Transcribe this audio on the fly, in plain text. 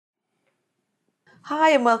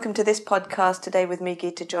Hi and welcome to this podcast today with me,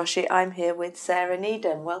 Geeta Joshi. I'm here with Sarah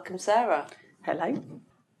Needham. Welcome, Sarah. Hello.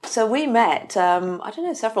 So we met,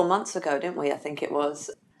 several months ago, didn't we? I think it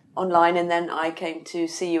was online, and then I came to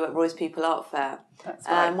see you at Roy's People Art Fair. That's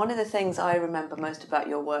right. And one of the things I remember most about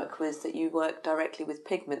your work was that you work directly with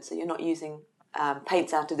pigments, so you're not using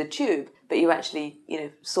paints out of the tube, but you actually,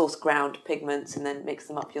 source ground pigments and then mix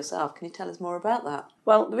them up yourself. Can you tell us more about that?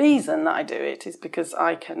 Well, the reason that I do it is because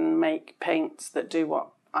I can make paints that do what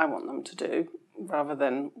I want them to do, rather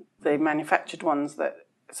than the manufactured ones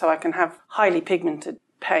so I can have highly pigmented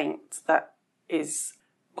paint that is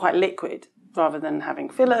quite liquid, rather than having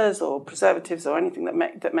fillers or preservatives or anything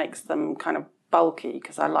that makes them kind of bulky,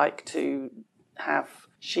 because I like to have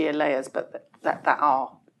sheer layers, but that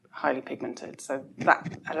are highly pigmented. So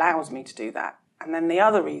that allows me to do that. And then the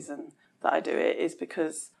other reason that I do it is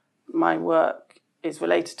because my work is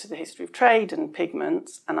related to the history of trade and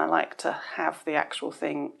pigments, and I like to have the actual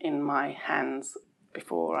thing in my hands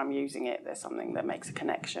before I'm using it. There's something that makes a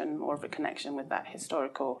connection, more of a connection with that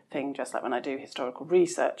historical thing. Just like when I do historical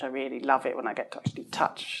research, I really love it when I get to actually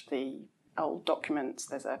touch the old documents.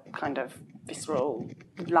 There's a kind of visceral,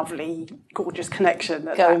 lovely, gorgeous connection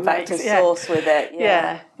Going back to source with it.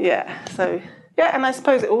 Yeah. So, and I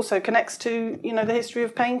suppose it also connects to, the history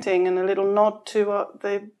of painting, and a little nod to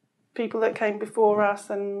the people that came before us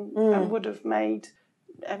and would have made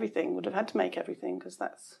everything, would have had to make everything, because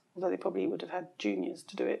although they probably would have had juniors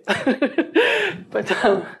to do it. But,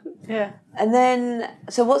 yeah. And then,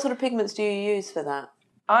 so what sort of pigments do you use for that?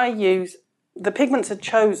 The pigments are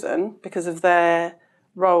chosen because of their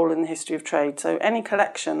role in the history of trade. So any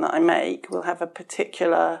collection that I make will have a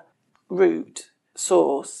particular root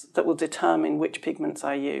source that will determine which pigments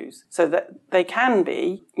I use. So that they can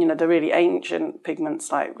be, the really ancient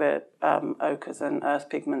pigments like the ochres and earth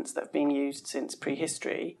pigments that have been used since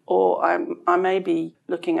prehistory, or I may be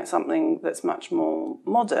looking at something that's much more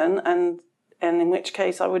modern, and in which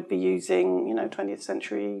case I would be using, 20th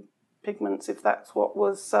century pigments if that's what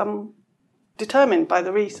was determined by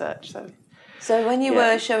the research. So when you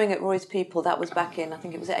were showing at Roy's People, that was back in, I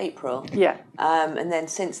think it was April. Yeah. And then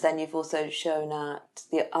since then you've also shown at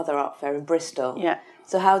the other art fair in Bristol. Yeah.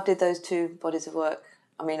 So how did those two bodies of work,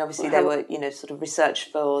 obviously they were, sort of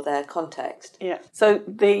research for their context. Yeah. So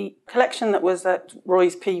the collection that was at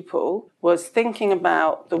Roy's People was thinking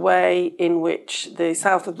about the way in which the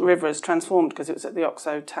south of the river has transformed, because it was at the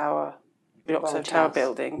Oxo Tower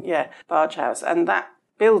building. Yeah, Barge House. And that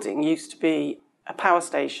building used to be a power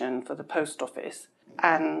station for the post office,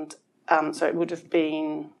 and so it would have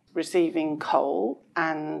been receiving coal.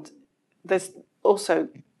 And there's also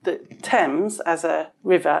the Thames as a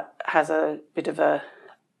river has a bit of a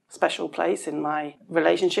special place in my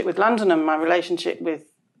relationship with London and my relationship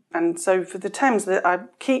with, and so for the Thames, I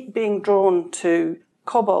keep being drawn to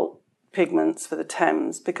cobalt pigments for the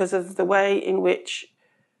Thames because of the way in which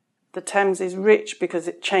the Thames is rich, because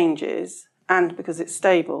it changes and because it's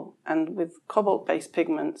stable. And with cobalt-based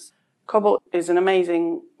pigments, cobalt is an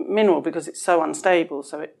amazing mineral because it's so unstable.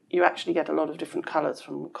 So you actually get a lot of different colours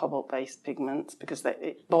from cobalt-based pigments because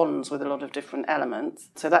it bonds with a lot of different elements.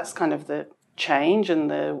 So that's kind of the change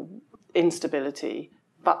and the instability,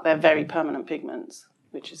 but they're very permanent pigments,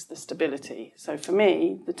 which is the stability. So for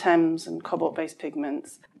me, the Thames and cobalt-based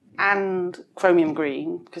pigments and chromium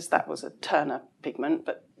green, because that was a Turner pigment,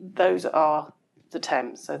 but those are the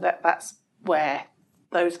Thames. So that's where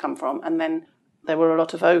those come from. And then there were a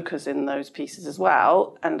lot of ochres in those pieces as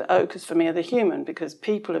well. And ochres for me are the human, because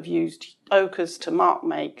people have used ochres to mark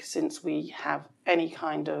make since we have any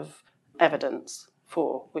kind of evidence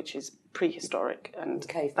for, which is prehistoric. And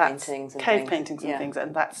cave paintings and things.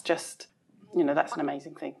 And that's just, that's an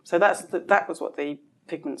amazing thing. So that was what the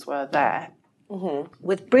pigments were there. Mm-hmm.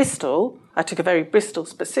 With Bristol, I took a very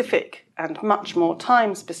Bristol-specific and much more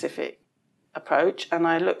time-specific approach, and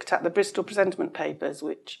I looked at the Bristol presentment papers,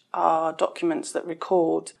 which are documents that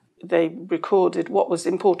recorded what was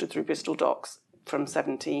imported through Bristol docks from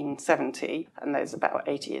 1770, and there's about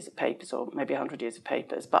 80 years of papers, or maybe 100 years of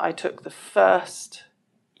papers, but I took the first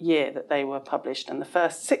year that they were published and the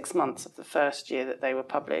first 6 months of the first year that they were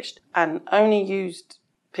published, and only used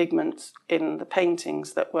pigments in the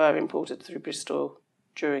paintings that were imported through Bristol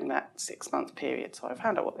during that 6-month period. So I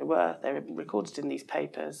found out what they were recorded in these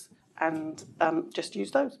papers, and just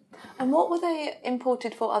used those. And what were they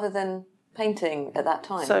imported for other than painting at that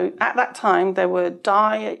time? So at that time there were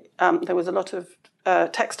there was a lot of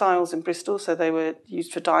textiles in Bristol, so they were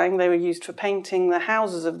used for dyeing. They were used for painting the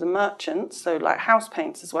houses of the merchants, so like house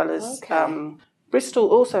paints as well as... Okay. Bristol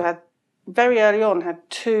also had, very early on, had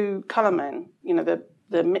 2 colour men,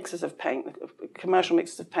 the mixers of paint, the commercial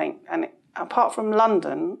mixers of paint, and apart from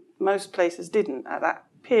London, most places didn't at that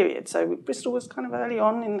period. So Bristol was kind of early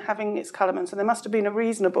on in having its colourman. So there must have been a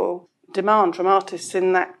reasonable demand from artists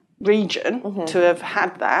in that region to have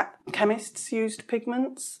had that. Chemists used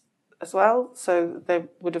pigments as well. So they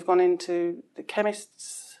would have gone into the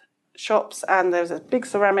chemists' shops, and there was a big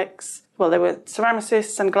ceramics. Well, there were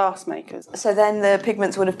ceramicists and glassmakers. So then the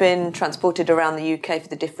pigments would have been transported around the UK for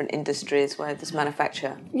the different industries where there's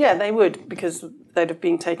manufacture? Yeah, they would, because they'd have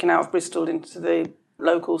been taken out of Bristol into the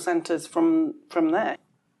local centres from there.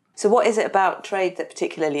 So what is it about trade that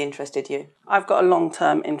particularly interested you? I've got a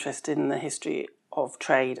long-term interest in the history of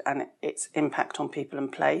trade and its impact on people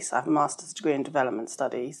and place. I have a master's degree in development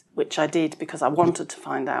studies, which I did because I wanted to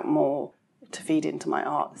find out more to feed into my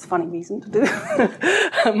art. It's a funny reason to do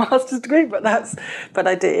a master's degree, but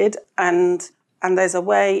I did. And there's a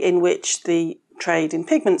way in which the trade in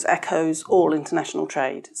pigments echoes all international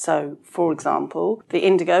trade. So, for example, the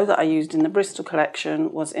indigo that I used in the Bristol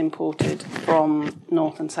collection was imported from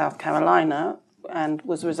North and South Carolina and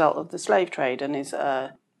was a result of the slave trade, and is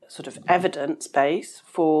a sort of evidence base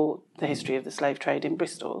for the history of the slave trade in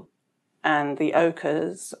Bristol. And the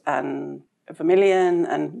ochres and vermilion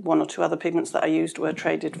and one or two other pigments that I used were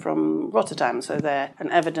traded from Rotterdam, so they're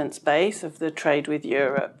an evidence base of the trade with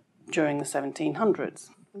Europe during the 1700s.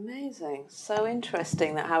 Amazing. So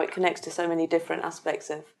interesting that how it connects to so many different aspects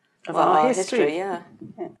of our history. Yeah.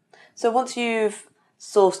 So once you've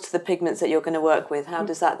sourced the pigments that you're going to work with, how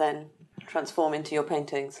does that then transform into your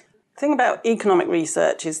paintings? The thing about economic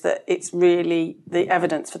research is that it's really, the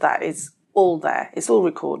evidence for that is all there. It's all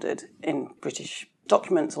recorded in British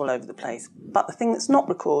documents all over the place. But the thing that's not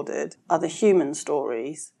recorded are the human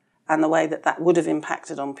stories and the way that that would have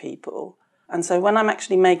impacted on people. And so when I'm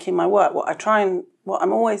actually making my work, I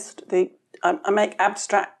make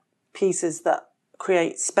abstract pieces that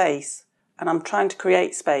create space, and I'm trying to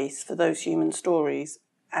create space for those human stories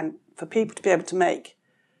and for people to be able to make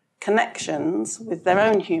connections with their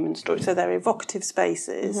own human stories. So they're evocative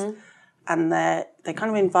spaces, and they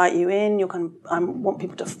kind of invite you in. I want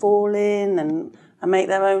people to fall in and make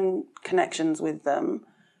their own connections with them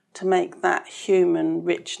to make that human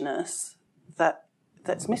richness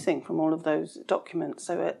that's missing from all of those documents.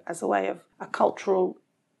 So as a way of a cultural,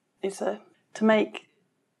 to make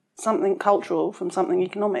something cultural from something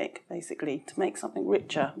economic, basically, to make something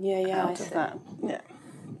richer out of that. Yeah.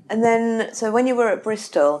 And then, so when you were at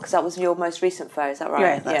Bristol, because that was your most recent fair, is that right?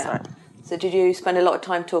 Yeah, that's right. So did you spend a lot of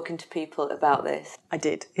time talking to people about this? I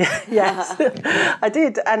did, yes. I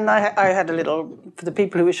did, and I had a little, for the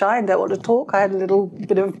people who were shy and don't want to talk, I had a little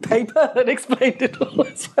bit of paper that explained it all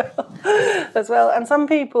as well. And some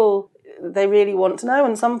people, they really want to know,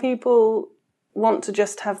 and some people want to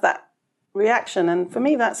just have that reaction. And for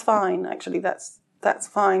me, that's fine, actually. That's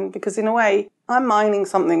fine, because in a way, I'm mining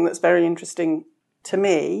something that's very interesting to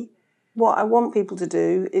me. What I want people to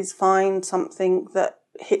do is find something that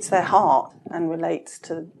hits their heart and relates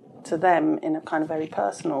to them in a kind of very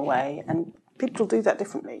personal way. And people do that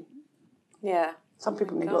differently. Yeah. Some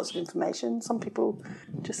people need lots of information. Some people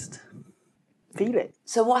just feel it.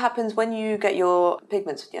 So what happens when you get your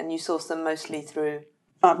pigments and you source them mostly through?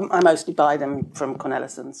 I mostly buy them from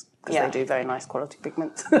Cornelison's because they do very nice quality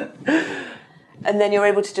pigments. And then you're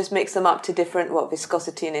able to just mix them up to different,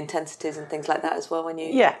 viscosity and intensities and things like that as well when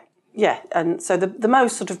you... Yeah. And so the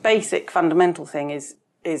most sort of basic fundamental thing is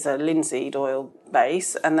a linseed oil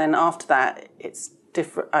base, and then after that it's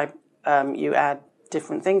different. You add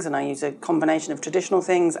different things, and I use a combination of traditional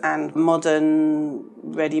things and modern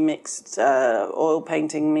ready mixed oil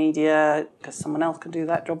painting media, because someone else can do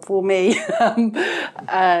that job for me.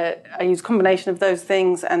 I use a combination of those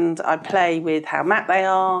things, and I play with how matte they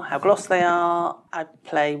are, how gloss they are. I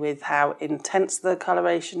play with how intense the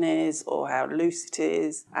coloration is or how loose it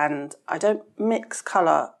is, and I don't mix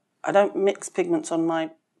colour. I don't mix pigments on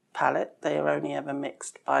my palette. They are only ever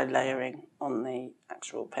mixed by layering on the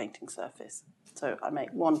actual painting surface. So I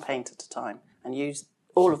make one paint at a time and use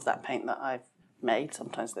all of that paint that I've made.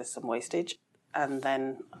 Sometimes there's some wastage, and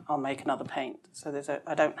then I'll make another paint. So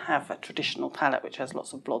I don't have a traditional palette which has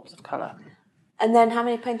lots of blobs of colour. And then how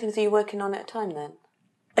many paintings are you working on at a time then?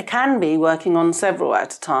 I can be working on several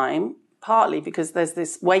at a time, partly because there's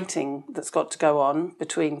this waiting that's got to go on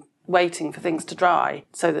between waiting for things to dry,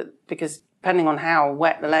 so that because depending on how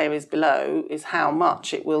wet the layer is below is how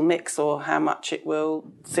much it will mix or how much it will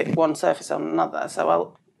sit one surface on another. So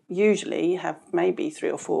I'll usually have maybe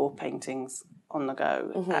 3 or 4 paintings on the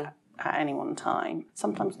go at any one time,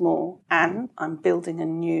 sometimes more. And I'm building a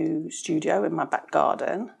new studio in my back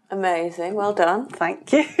garden. Amazing, well done.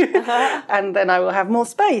 Thank you. And then I will have more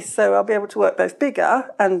space, so I'll be able to work both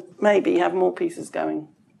bigger and maybe have more pieces going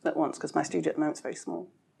at once because my studio at the moment is very small.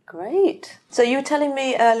 Great. So you were telling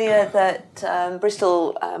me earlier that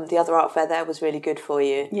Bristol, the other art fair there, was really good for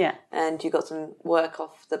you. Yeah. And you got some work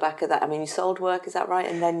off the back of that. I mean, you sold work, is that right?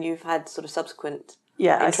 And then you've had sort of subsequent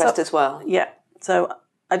interest as well. Yeah. So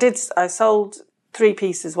I sold 3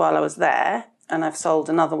 pieces while I was there, and I've sold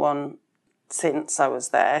another one since I was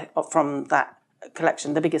there from that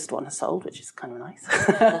collection. The biggest one has sold, which is kind of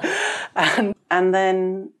nice. and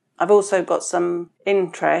then I've also got some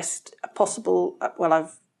interest,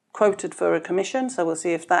 I've quoted for a commission, so we'll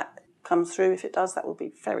see if that comes through. If it does, that will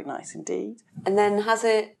be very nice indeed. And then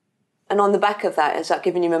and on the back of that, has that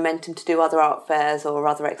given you momentum to do other art fairs or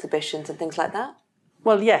other exhibitions and things like that?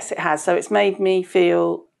 Well, yes, it has. So it's made me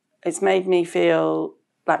feel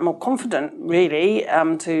like more confident, really,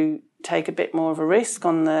 to take a bit more of a risk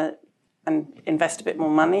and invest a bit more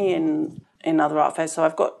money in other art fairs. So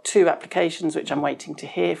I've got 2 applications which I'm waiting to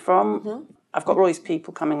hear from. Mm-hmm. I've got Roy's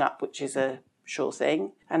People coming up, which is a sure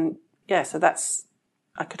thing. And yeah, so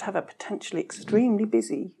I could have a potentially extremely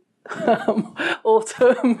busy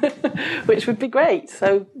autumn, which would be great.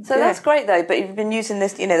 So that's great though, but you've been using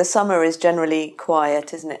this, the summer is generally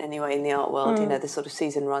quiet, isn't it, anyway, in the art world? The sort of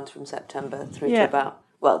season runs from September through to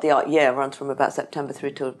the art year runs from about September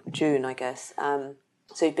through to June, I guess.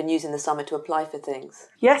 So you've been using the summer to apply for things?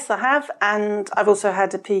 Yes, I have, and I've also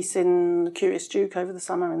had a piece in the Curious Duke over the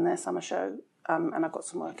summer in their summer show, and I've got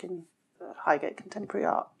some work in Highgate Contemporary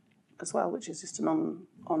Art as well, which is just an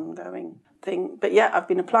ongoing thing. But yeah, I've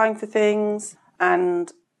been applying for things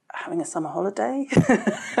and having a summer holiday.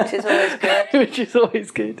 Which is always good. Which is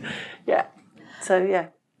always good, yeah. So, yeah.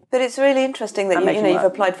 But it's really interesting that you've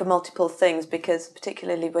applied for multiple things, because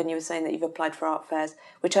particularly when you were saying that you've applied for art fairs,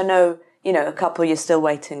 which I know, a couple you're still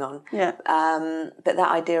waiting on. Yeah. But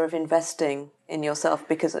that idea of investing in yourself,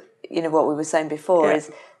 because, what we were saying before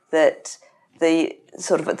is that the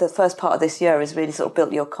first part of this year has really sort of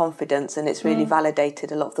built your confidence, and it's really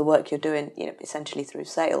validated a lot of the work you're doing, essentially through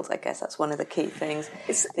sales. I guess that's one of the key things.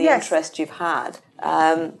 It's the interest you've had,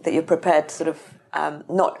 that you're prepared to sort of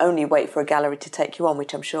not only wait for a gallery to take you on,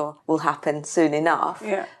 which I'm sure will happen soon enough,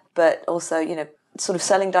 but also, sort of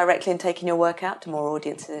selling directly and taking your work out to more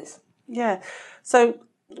audiences. Yeah. So,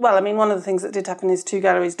 one of the things that did happen is 2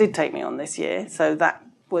 galleries did take me on this year, so that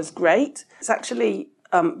was great. It's actually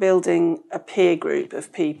building a peer group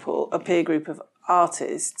of people, a peer group of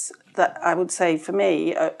artists that I would say for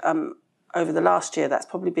me, over the last year, that's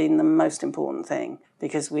probably been the most important thing,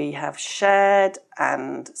 because we have shared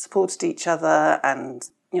and supported each other and,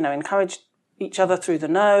 encouraged each other through the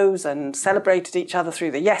no's and celebrated each other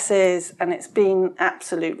through the yeses. And it's been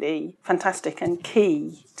absolutely fantastic and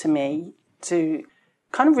key to me to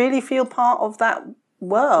kind of really feel part of that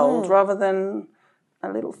world rather than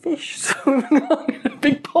a little fish swimming along in a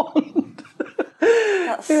big pond.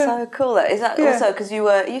 That's so cool. Is that also because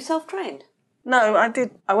are you self-trained? No, I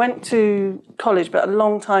did. I went to college, but a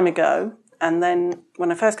long time ago. And then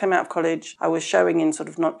when I first came out of college, I was showing in sort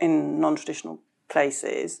of in non-traditional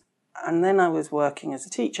places. And then I was working as a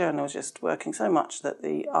teacher, and I was just working so much that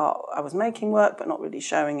the art, I was making work, but not really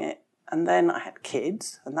showing it. And then I had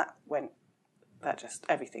kids, and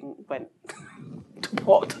everything went to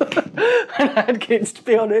pot when I had kids, to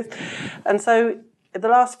be honest. And so the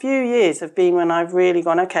last few years have been when I've really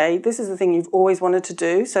gone, okay, this is the thing you've always wanted to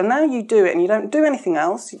do. So now you do it, and you don't do anything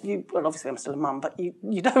else. Obviously I'm still a mum, but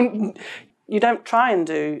you don't try and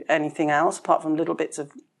do anything else apart from little bits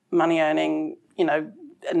of money earning,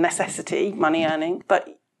 necessity, money earning,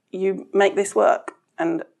 but you make this work.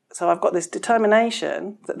 And so I've got this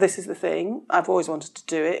determination that this is the thing. I've always wanted to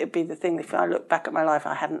do it. It'd be the thing, if I look back at my life,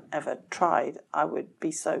 I hadn't ever tried, I would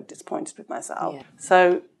be so disappointed with myself. Yeah.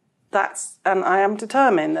 So and I am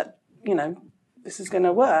determined that, this is going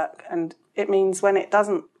to work. And it means when it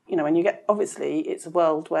doesn't, when you get, obviously it's a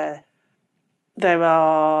world where there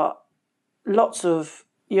are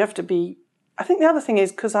you have to be, I think the other thing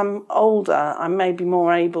is because I'm older, I may be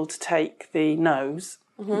more able to take the no's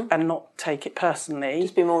and not take it personally.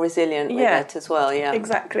 Just be more resilient with it as well, yeah.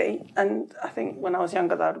 Exactly. And I think when I was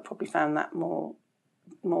younger, I would have probably found that more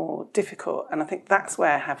difficult. And I think that's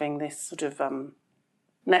where having this sort of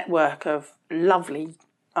network of lovely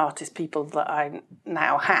artist people that I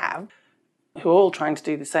now have, who are all trying to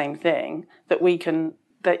do the same thing, that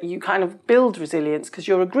you kind of build resilience because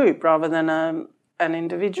you're a group rather than an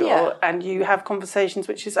individual, and you have conversations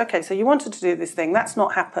which is, okay, so you wanted to do this thing, that's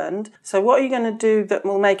not happened, so what are you going to do that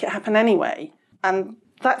will make it happen anyway? And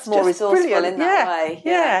that's more just resourceful brilliant. In that way.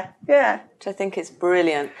 Yeah. Which I think is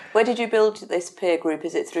brilliant. Where did you build this peer group?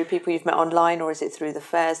 Is it through people you've met online, or is it through the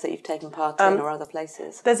fairs that you've taken part in, or other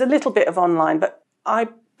places? There's a little bit of online, but I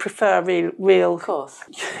prefer real Of course.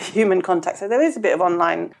 human contact. So there is a bit of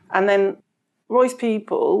online. And then Roy's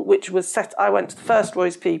People, which was I went to the first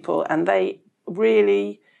Roy's People, and they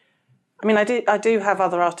really, I mean, I do have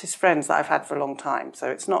other artist friends that I've had for a long time, so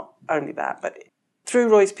it's not only that. But through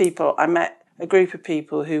Roy's People, I met a group of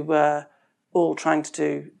people who were all trying to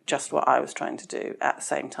do just what I was trying to do at the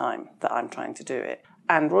same time that I'm trying to do it.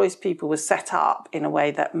 And Roy's People was set up in a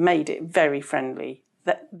way that made it very friendly.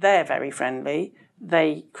 That they're very friendly.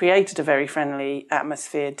 They created a very friendly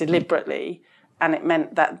atmosphere deliberately, and it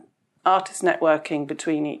meant that artist networking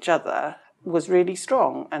between each other was really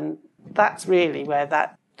strong. And that's really where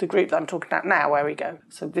the group that I'm talking about now, where we go,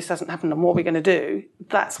 so this hasn't happened and what we're going to do,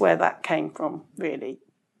 that's where that came from, really,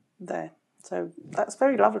 there. So that's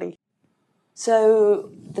very lovely. So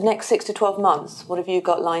the next 6 to 12 months, what have you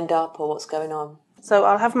got lined up or what's going on? So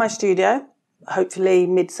I'll have my studio, hopefully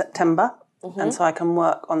mid-September, and so I can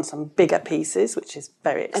work on some bigger pieces, which is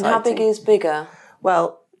very exciting. And how big is bigger?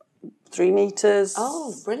 Well, 3 metres.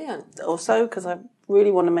 Oh, brilliant. Or so, because I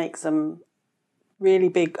really want to make some really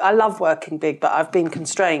big. I love working big, but I've been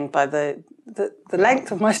constrained by the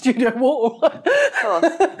length of my studio wall. Of course.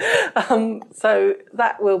 So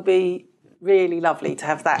that will be really lovely to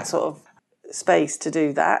have that sort of space to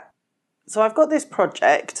do that. So I've got this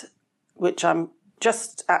project, which I'm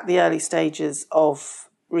just at the early stages of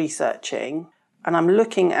researching, and I'm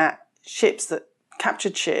looking at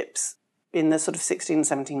captured ships in the sort of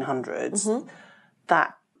 1700s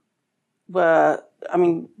that were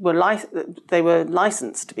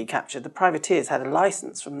licensed to be captured. The privateers had a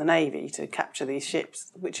license from the Navy to capture these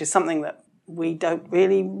ships, which is something that we don't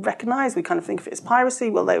really recognise. We kind of think of it as piracy.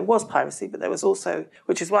 Well, there was piracy, but there was also,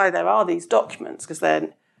 which is why there are these documents, because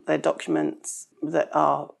they're documents that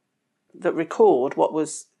record what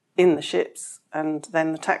was in the ships, and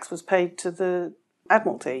then the tax was paid to the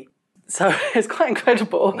Admiralty. So it's quite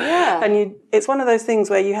incredible. Yeah. And it's one of those things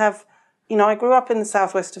where you have, I grew up in the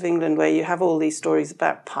southwest of England where you have all these stories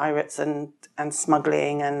about pirates and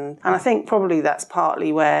smuggling, and I think probably that's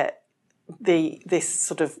partly where this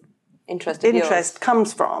sort of interest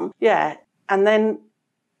comes from. Yeah. And then,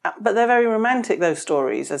 but they're very romantic, those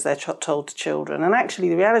stories, as they're told to children. And actually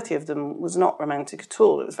the reality of them was not romantic at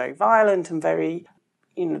all. It was very violent and very,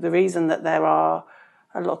 the reason that there are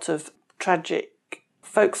a lot of tragic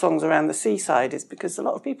folk songs around the seaside is because a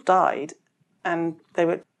lot of people died and they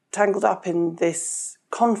were tangled up in this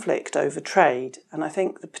conflict over trade. And I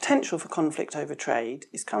think the potential for conflict over trade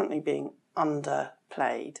is currently being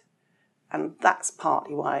underplayed. And that's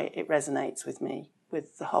partly why it resonates with me,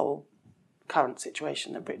 with the whole current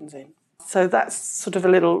situation that Britain's in. So that's sort of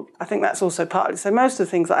I think that's also partly, so most of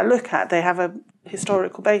the things that I look at, they have a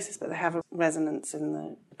historical basis, but they have a resonance in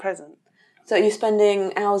the present. So you're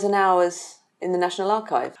spending hours and hours in the National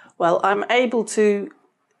Archive? Well, I'm able to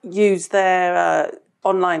use their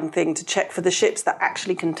online thing to check for the ships that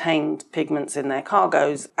actually contained pigments in their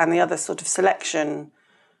cargoes, and the other sort of selection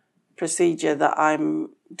procedure that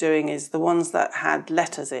I'm doing is the ones that had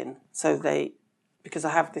letters in. So because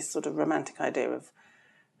I have this sort of romantic idea of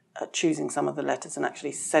choosing some of the letters and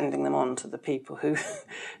actually sending them on to the people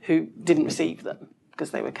who didn't receive them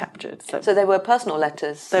because they were captured. So they were personal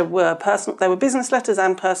letters? There were business letters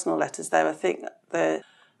and personal letters. The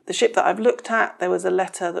ship that I've looked at, there was a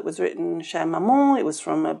letter that was written, Chère Maman. It was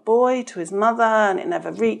from a boy to his mother, and it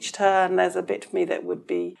never reached her. And there's a bit of me that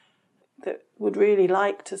would really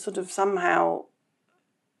like to sort of somehow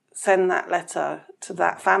send that letter to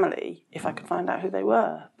that family if I could find out who they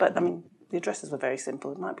were. But, I mean, the addresses were very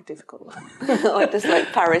simple. It might be difficult. Just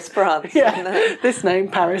like Paris, France. Yeah, this name,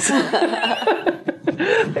 Paris.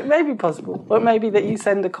 It may be possible. Or maybe that you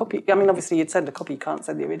send a copy. I mean, obviously you'd send a copy, you can't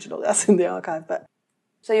send the original. That's in the archive. But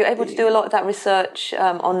so you're able to do a lot of that research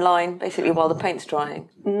online, basically, while the paint's drying?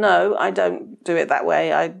 No, I don't do it that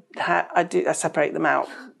way. I separate them out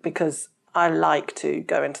because I like to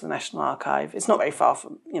go into the National Archive. It's not very far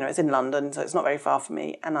from, it's in London, so it's not very far from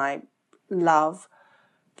me. And I love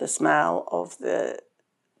the smell of the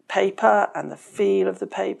paper and the feel of the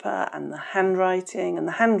paper and the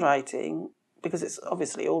handwriting, because it's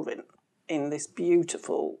obviously all written in this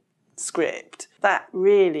beautiful script, that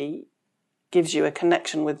really gives you a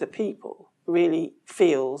connection with the people, really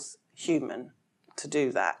feels human to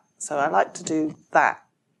do that. So I like to do that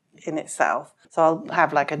in itself. So I'll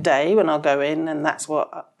have like a day when I'll go in, and that's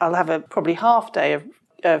what I'll have, a probably half day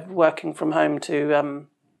of working from home to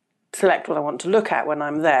select what I want to look at when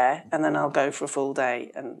I'm there, and then I'll go for a full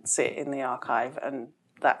day and sit in the archive, and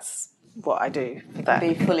that's what I do.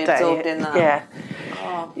 Be fully absorbed in that. Yeah.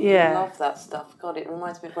 Oh, yeah. I love that stuff. God, it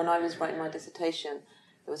reminds me of when I was writing my dissertation.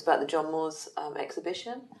 There It was about the John Moores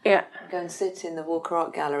exhibition. Yeah. Go and sit in the Walker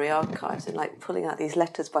Art Gallery archives and like pulling out these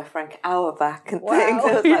letters by Frank Auerbach and Wow, things.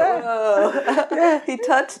 I was like, whoa, yeah. He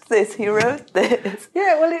touched this, he wrote this.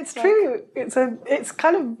 Yeah, well, it's true.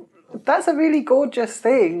 That's a really gorgeous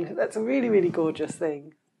thing. That's a really, really gorgeous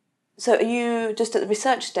thing. So are you just at the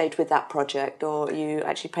research stage with that project, or are you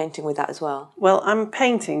actually painting with that as well? Well, I'm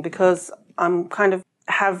painting because I'm kind of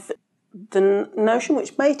have the notion,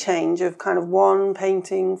 which may change, of kind of one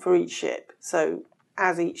painting for each ship. So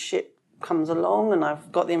as each ship comes along and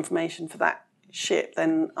I've got the information for that ship,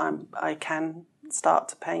 then I can start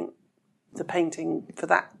to paint the painting for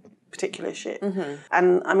that particular ship. Mm-hmm.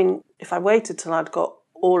 And I mean, if I waited till I'd got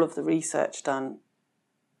all of the research done,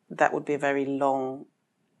 that would be a very long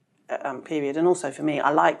period. And also for me, I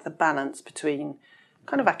like the balance between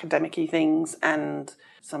kind of academic-y things and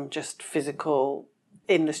some just physical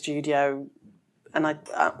in the studio. And I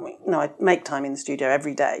make time in the studio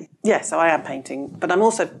every day. Yeah, so I am painting, but I'm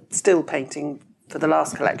also still painting for the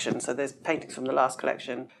last collection. So there's paintings from the last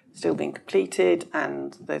collection still being completed,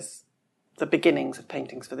 and there's the beginnings of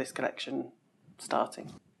paintings for this collection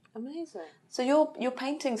starting. Amazing. So your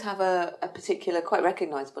paintings have a particular, quite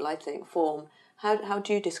recognisable, I think, form. How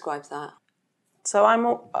do you describe that? So I'm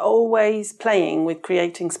always playing with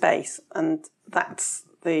creating space, and that's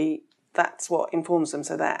what informs them.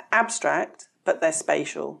 So they're abstract, but they're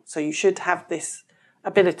spatial. So you should have this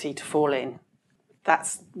ability to fall in.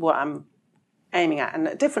 That's what I'm aiming at. And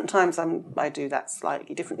at different times I do that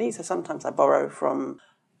slightly differently. So sometimes I borrow from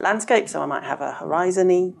landscape, so I might have a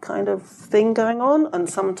horizon-y kind of thing going on, and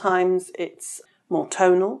sometimes it's more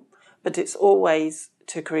tonal, but it's always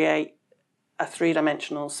to create a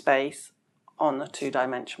three-dimensional space on a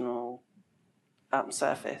two-dimensional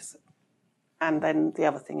surface. And then the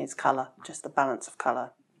other thing is colour, just the balance of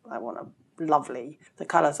colour. I want the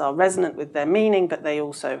colours are resonant with their meaning, but they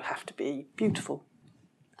also have to be beautiful.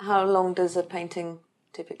 How long does a painting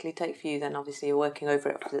typically take for you then? Obviously you're working over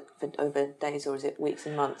it over days, or is it weeks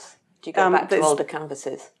and months? Do you go back to older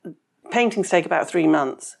canvases? Paintings take about 3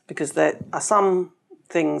 months because there are some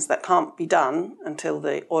things that can't be done until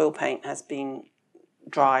the oil paint has been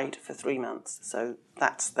dried for 3 months. So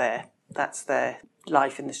that's their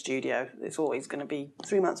life in the studio. It's always going to be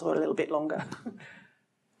 3 months or a little bit longer.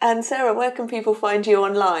 And Sarah, where can people find you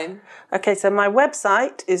online? Okay, so my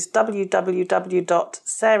website is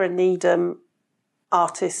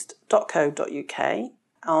www.sarahneedhamartist.co.uk.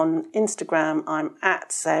 On Instagram, I'm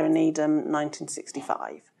at Sarah Needham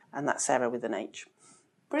 1965, and that's Sarah with an H.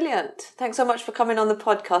 Brilliant. Thanks so much for coming on the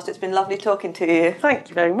podcast. It's been lovely talking to you. Thank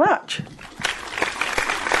you very much.